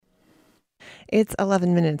It's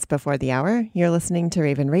 11 minutes before the hour. You're listening to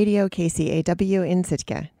Raven Radio, KCAW in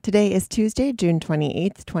Sitka. Today is Tuesday, June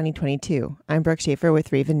 28th, 2022. I'm Brooke Schaefer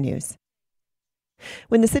with Raven News.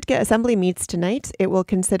 When the Sitka Assembly meets tonight, it will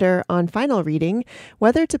consider, on final reading,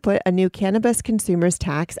 whether to put a new cannabis consumers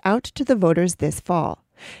tax out to the voters this fall.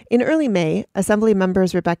 In early May, Assembly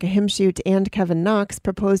members Rebecca Himschoot and Kevin Knox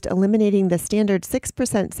proposed eliminating the standard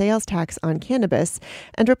 6% sales tax on cannabis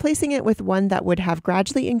and replacing it with one that would have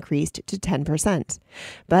gradually increased to 10%.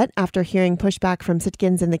 But after hearing pushback from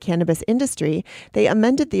Sitkans in the cannabis industry, they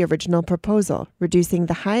amended the original proposal, reducing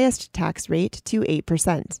the highest tax rate to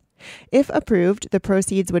 8%. If approved, the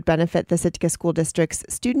proceeds would benefit the Sitka School District's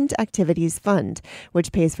Student Activities Fund,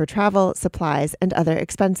 which pays for travel, supplies, and other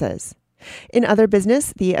expenses. In other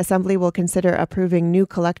business, the Assembly will consider approving new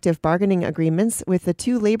collective bargaining agreements with the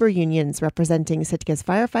two labor unions representing Sitka's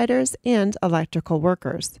firefighters and electrical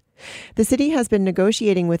workers. The city has been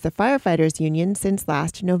negotiating with the firefighters union since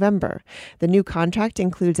last November. The new contract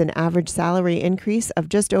includes an average salary increase of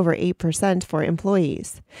just over 8% for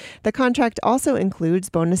employees. The contract also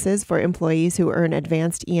includes bonuses for employees who earn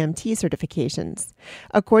advanced EMT certifications.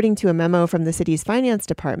 According to a memo from the city's finance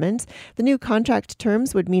department, the new contract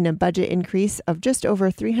terms would mean a budget increase of just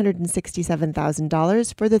over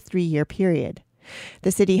 $367,000 for the 3-year period.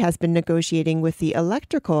 The city has been negotiating with the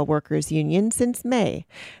electrical workers union since May.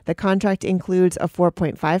 The contract includes a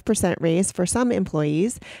 4.5% raise for some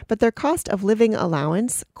employees, but their cost of living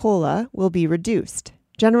allowance, COLA, will be reduced.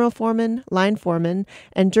 General foreman, line foreman,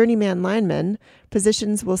 and journeyman linemen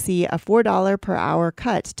positions will see a $4 per hour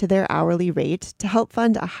cut to their hourly rate to help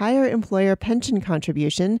fund a higher employer pension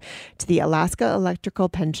contribution to the Alaska Electrical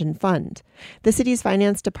Pension Fund. The city's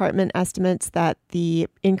finance department estimates that the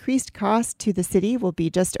increased cost to the city will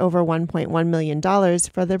be just over $1.1 million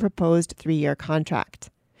for the proposed 3-year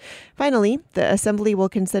contract. Finally, the Assembly will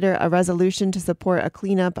consider a resolution to support a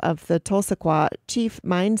cleanup of the Tulsequah Chief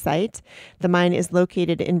mine site. The mine is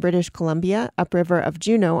located in British Columbia, upriver of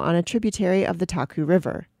Juneau on a tributary of the Taku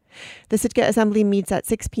River. The Sitka Assembly meets at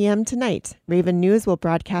 6 p.m. tonight. Raven News will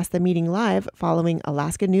broadcast the meeting live following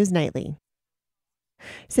Alaska News Nightly.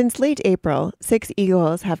 Since late April, 6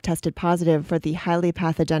 eagles have tested positive for the highly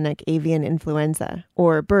pathogenic avian influenza,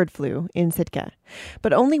 or bird flu, in Sitka.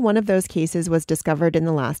 But only one of those cases was discovered in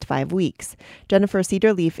the last 5 weeks. Jennifer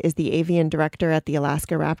Cedarleaf is the avian director at the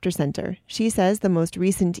Alaska Raptor Center. She says the most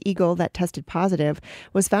recent eagle that tested positive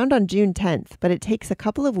was found on June 10th, but it takes a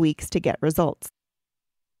couple of weeks to get results.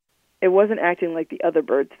 It wasn't acting like the other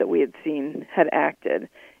birds that we had seen had acted.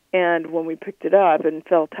 And when we picked it up and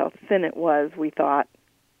felt how thin it was, we thought,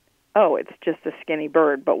 oh, it's just a skinny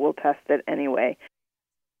bird, but we'll test it anyway.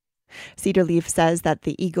 Cedarleaf says that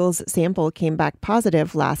the eagle's sample came back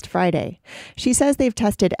positive last Friday. She says they've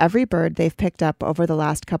tested every bird they've picked up over the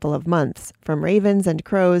last couple of months, from ravens and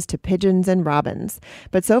crows to pigeons and robins.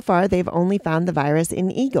 But so far, they've only found the virus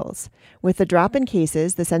in eagles. With the drop in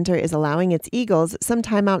cases, the center is allowing its eagles some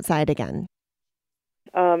time outside again.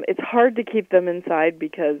 It's hard to keep them inside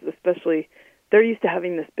because especially they're used to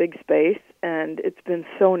having this big space, and it's been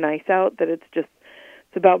so nice out that it's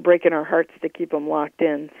about breaking our hearts to keep them locked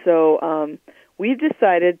in. So we've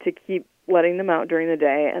decided to keep letting them out during the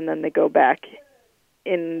day, and then they go back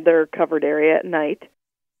in their covered area at night.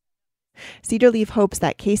 Cedarleaf hopes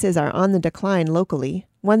that cases are on the decline locally.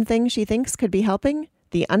 One thing she thinks could be helping?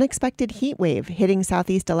 The unexpected heat wave hitting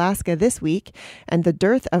southeast Alaska this week and the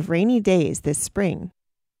dearth of rainy days this spring.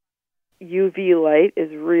 UV light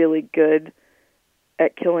is really good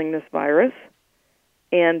at killing this virus,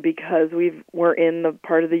 and because we're in the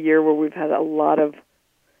part of the year where we've had a lot of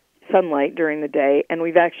sunlight during the day, and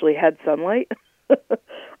we've actually had sunlight,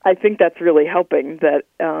 I think that's really helping that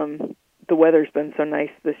the weather's been so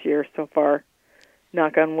nice this year so far.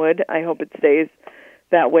 Knock on wood. I hope it stays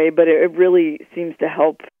that way, but it really seems to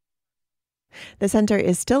help. The center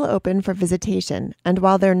is still open for visitation, and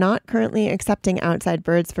while they're not currently accepting outside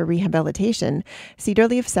birds for rehabilitation,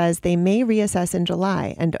 Cedarleaf says they may reassess in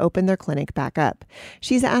July and open their clinic back up.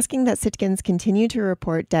 She's asking that Sitkans continue to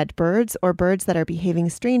report dead birds or birds that are behaving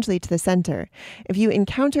strangely to the center. If you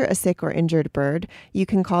encounter a sick or injured bird, you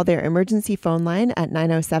can call their emergency phone line at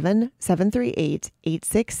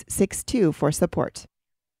 907-738-8662 for support.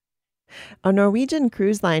 A Norwegian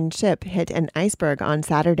cruise line ship hit an iceberg on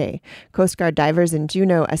Saturday. Coast Guard divers in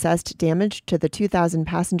Juneau assessed damage to the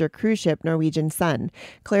 2,000-passenger cruise ship Norwegian Sun.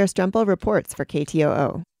 Claire Strempel reports for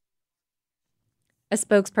KTOO. A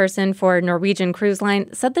spokesperson for Norwegian Cruise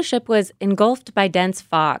Line said the ship was engulfed by dense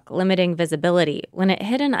fog, limiting visibility, when it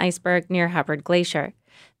hit an iceberg near Hubbard Glacier.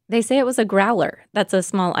 They say it was a growler. That's a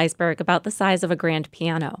small iceberg about the size of a grand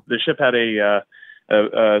piano. The ship had a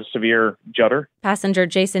a severe judder. Passenger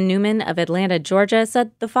Jason Newman of Atlanta, Georgia,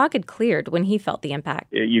 said the fog had cleared when he felt the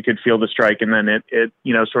impact. You could feel the strike, and then it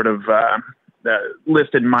sort of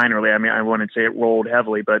lifted minorly. I mean, I wouldn't say it rolled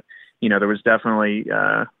heavily, but there was definitely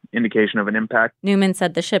indication of an impact. Newman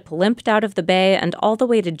said the ship limped out of the bay and all the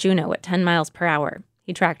way to Juneau at 10 miles per hour.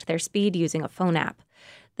 He tracked their speed using a phone app.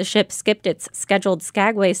 The ship skipped its scheduled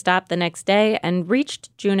Skagway stop the next day and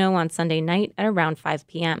reached Juneau on Sunday night at around 5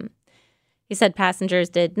 p.m. He said passengers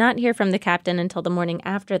did not hear from the captain until the morning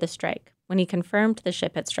after the strike, when he confirmed the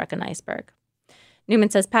ship had struck an iceberg. Newman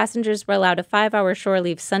says passengers were allowed a 5-hour shore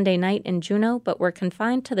leave Sunday night in Juneau, but were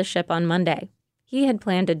confined to the ship on Monday. He had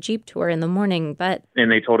planned a Jeep tour in the morning, but...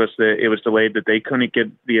 And they told us that it was delayed, that they couldn't get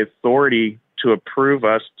the authority to approve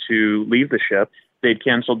us to leave the ship. They'd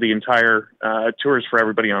canceled the entire tours for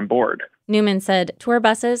everybody on board. Newman said tour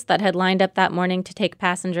buses that had lined up that morning to take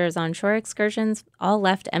passengers on shore excursions all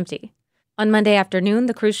left empty. On Monday afternoon,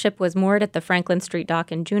 the cruise ship was moored at the Franklin Street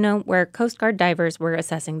dock in Juneau, where Coast Guard divers were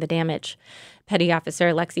assessing the damage. Petty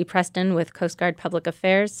Officer Lexi Preston with Coast Guard Public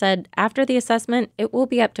Affairs said after the assessment, it will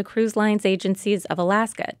be up to Cruise Lines Agencies of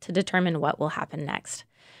Alaska to determine what will happen next.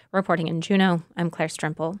 Reporting in Juneau, I'm Claire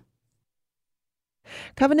Strimple.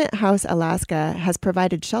 Covenant House Alaska has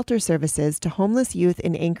provided shelter services to homeless youth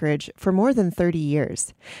in Anchorage for more than 30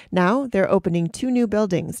 years. Now they're opening 2 new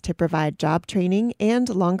buildings to provide job training and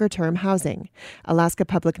longer-term housing. Alaska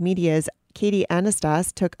Public Media's Katie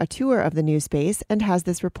Anastas took a tour of the new space and has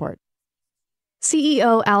this report.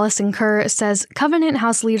 CEO Allison Kerr says Covenant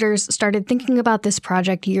House leaders started thinking about this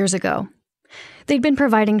project years ago. They'd been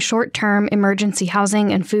providing short-term emergency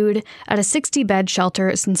housing and food at a 60-bed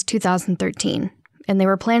shelter since 2013. And they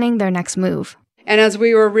were planning their next move. And as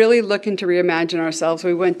we were really looking to reimagine ourselves,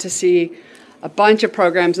 we went to see a bunch of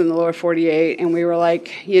programs in the lower 48, and we were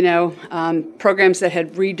like, programs that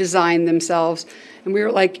had redesigned themselves. And we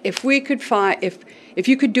were like, if we could if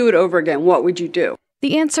you could do it over again, what would you do?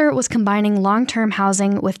 The answer was combining long-term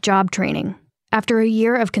housing with job training. After a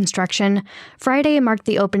year of construction, Friday marked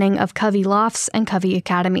the opening of Covey Lofts and Covey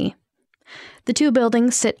Academy. The 2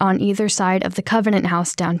 buildings sit on either side of the Covenant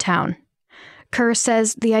House downtown. Kerr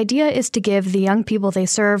says the idea is to give the young people they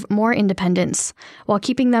serve more independence while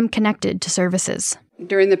keeping them connected to services.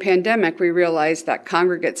 During the pandemic, we realized that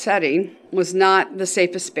congregate setting was not the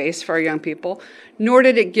safest space for our young people, nor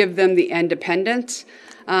did it give them the independence.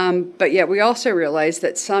 But yet we also realized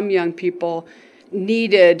that some young people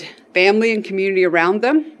needed family and community around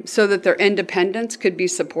them so that their independence could be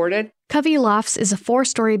supported. Covey Lofts is a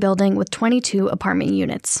 4-story building with 22 apartment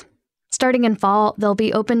units. Starting in fall, they'll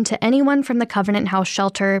be open to anyone from the Covenant House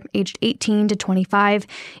shelter aged 18 to 25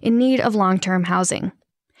 in need of long-term housing.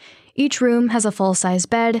 Each room has a full-size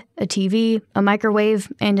bed, a TV, a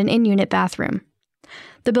microwave, and an in-unit bathroom.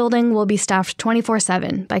 The building will be staffed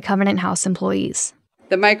 24/7 by Covenant House employees.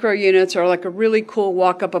 The micro units are like a really cool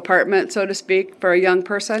walk-up apartment, so to speak, for a young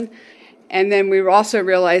person. And then we also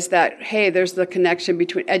realized that, hey, there's the connection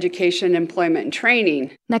between education, employment, and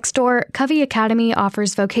training. Next door, Covey Academy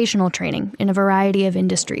offers vocational training in a variety of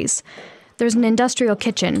industries. There's an industrial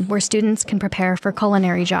kitchen where students can prepare for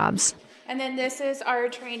culinary jobs. And then this is our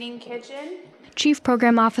training kitchen. Chief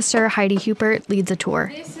Program Officer Heidi Hupert leads a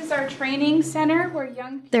tour. This is our training center where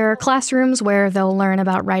young people... There are classrooms where they'll learn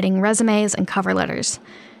about writing resumes and cover letters.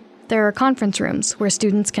 There are conference rooms where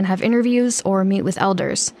students can have interviews or meet with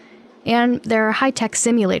elders. And there are high-tech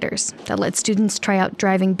simulators that let students try out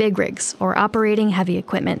driving big rigs or operating heavy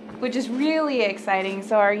equipment. Which is really exciting,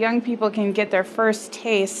 so our young people can get their first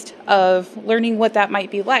taste of learning what that might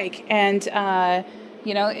be like. And,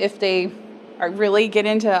 if they really get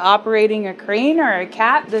into operating a crane or a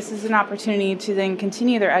cat, this is an opportunity to then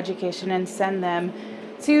continue their education and send them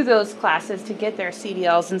to those classes to get their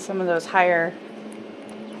CDLs and some of those higher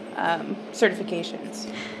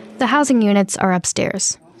certifications. The housing units are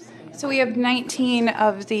upstairs. So we have 19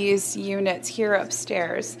 of these units here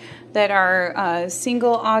upstairs that are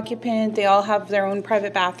single occupant. They all have their own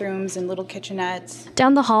private bathrooms and little kitchenettes.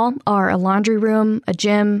 Down the hall are a laundry room, a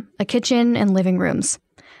gym, a kitchen, and living rooms.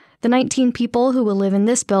 The 19 people who will live in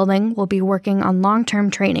this building will be working on long-term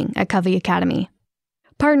training at Covey Academy.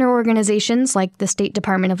 Partner organizations like the State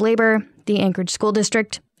Department of Labor, the Anchorage School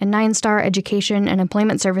District, and 9 Star Education and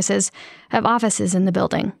Employment Services have offices in the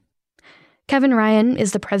building. Kevin Ryan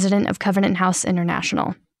is the president of Covenant House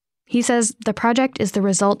International. He says the project is the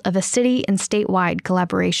result of a city and statewide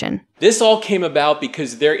collaboration. This all came about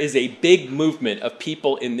because there is a big movement of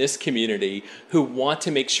people in this community who want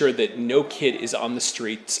to make sure that no kid is on the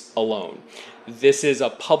streets alone. This is a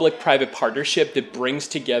public-private partnership that brings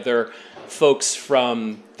together folks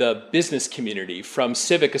from the business community, from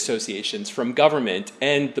civic associations, from government,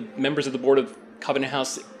 and the members of the board of Covenant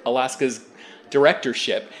House Alaska's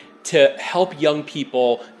directorship to help young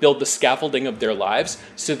people build the scaffolding of their lives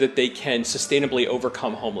so that they can sustainably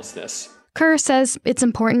overcome homelessness. Kerr says it's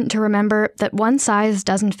important to remember that one size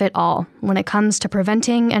doesn't fit all when it comes to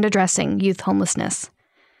preventing and addressing youth homelessness.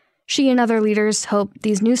 She and other leaders hope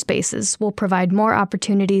these new spaces will provide more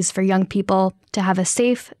opportunities for young people to have a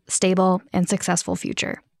safe, stable, and successful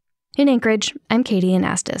future. In Anchorage, I'm Katie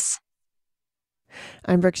Anastas.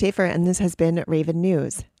 I'm Brooke Schaefer, and this has been Raven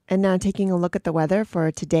News. And now taking a look at the weather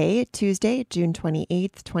for today, Tuesday, June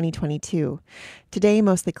 28th, 2022. Today,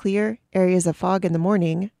 mostly clear, areas of fog in the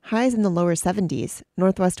morning, highs in the lower 70s,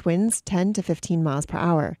 northwest winds 10 to 15 miles per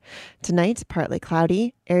hour. Tonight, partly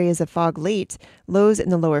cloudy, areas of fog late, lows in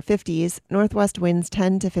the lower 50s, northwest winds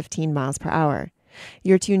 10 to 15 miles per hour.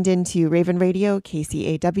 You're tuned in to Raven Radio,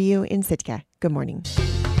 KCAW in Sitka. Good morning.